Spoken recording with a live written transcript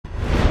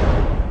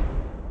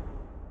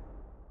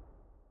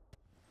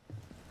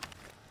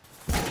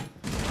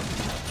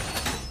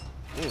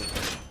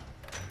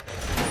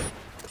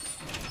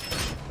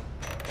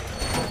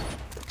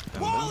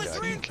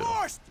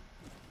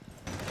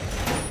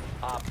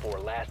4,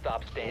 last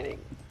stop standing.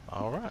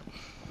 All right.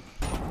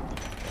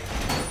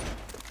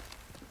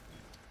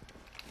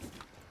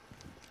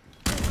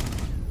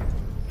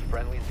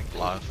 Friendly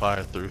Line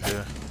fire through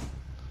here.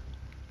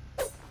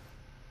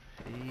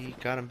 He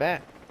got him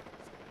back.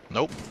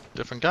 Nope.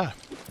 Different guy.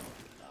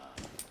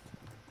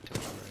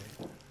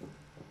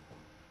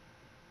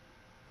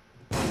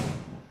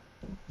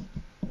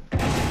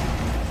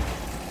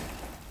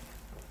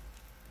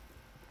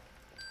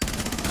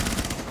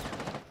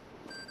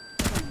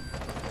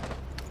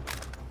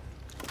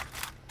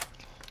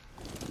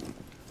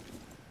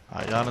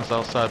 Ayana's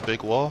outside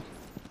big wall.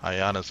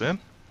 Ayana's in.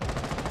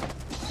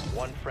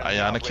 One friendly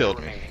Ayana operator killed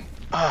me. remaining.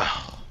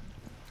 Ah.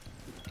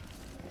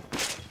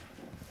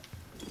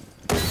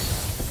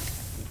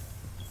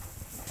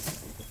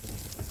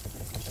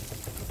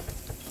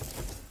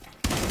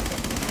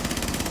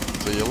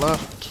 To your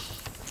left.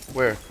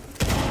 Where?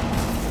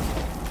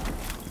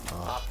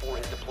 Op 4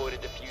 has deployed a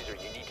diffuser.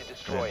 You need to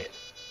destroy Yeah. it.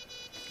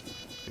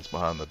 He's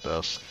behind the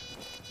desk.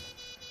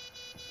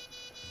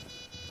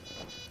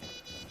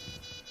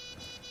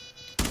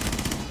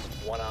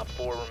 One Op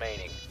 4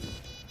 remaining.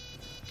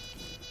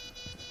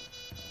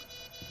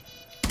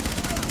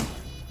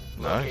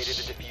 Located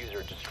Nice. a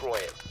diffuser. Destroy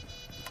it.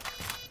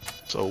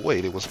 So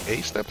wait, it was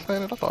Ace that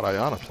planted? I thought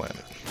Ayana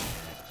planted.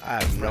 I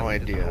have no Friendly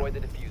idea. destroyed the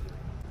diffuser.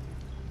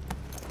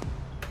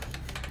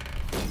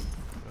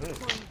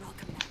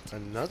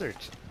 Another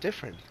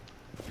different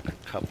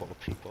couple of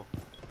people.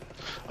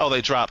 Oh,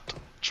 they dropped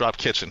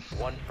kitchen.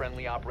 One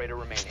friendly operator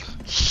remaining.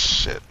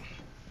 Shit.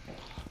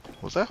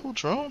 Was that who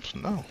drove?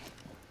 No.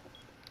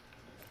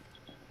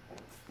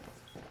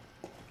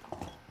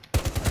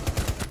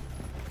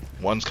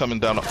 One's coming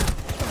down.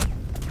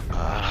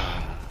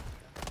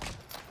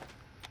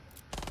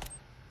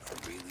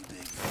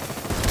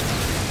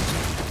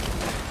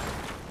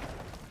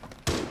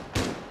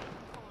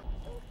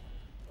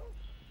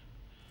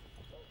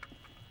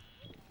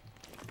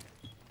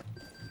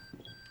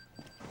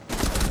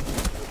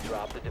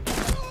 Drop the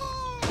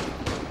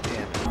diffuser.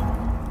 Damn it.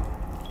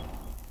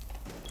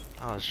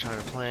 I was trying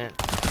to plant.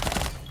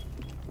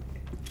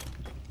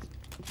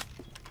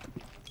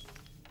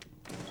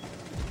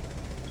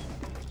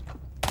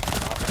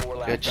 Op 4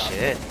 last Good stop.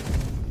 shit.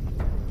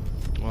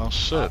 Well,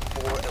 shit. Op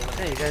 4 eliminated.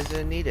 Hey, you guys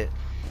didn't need it.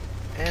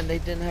 And they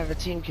didn't have a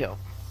team kill.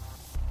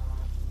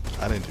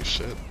 I didn't do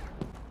shit.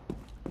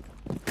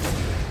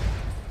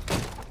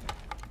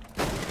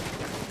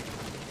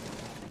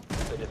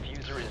 The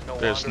diffuser is no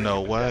There's longer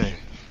no in way. possession.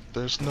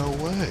 There's no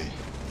way.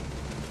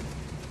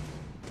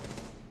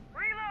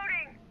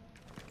 Reloading.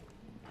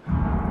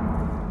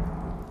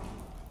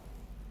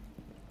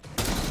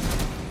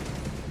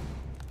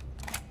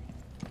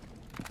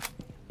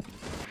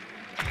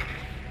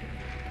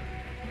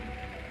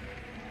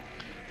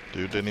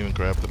 Dude didn't even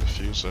grab the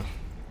diffuser.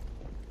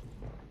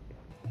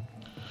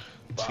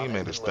 Bomb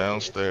Teammate has is been located.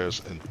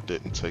 downstairs and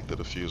didn't take the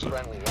diffuser.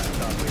 Friendly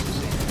last operator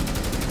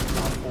standing.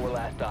 Op 4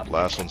 last stop.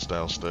 Last one's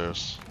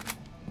downstairs.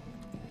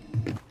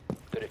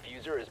 The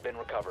diffuser has been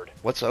recovered.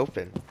 What's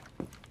open?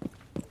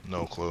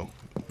 No clue.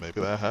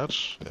 Maybe that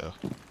hatch? Yeah.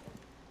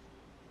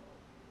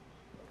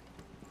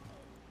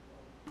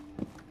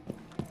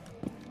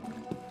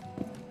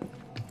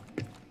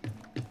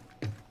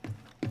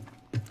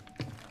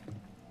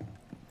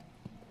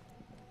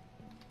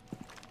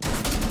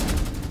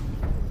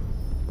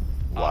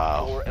 Op 4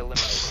 Wow.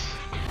 eliminated.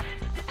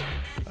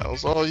 That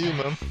was all you,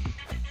 man.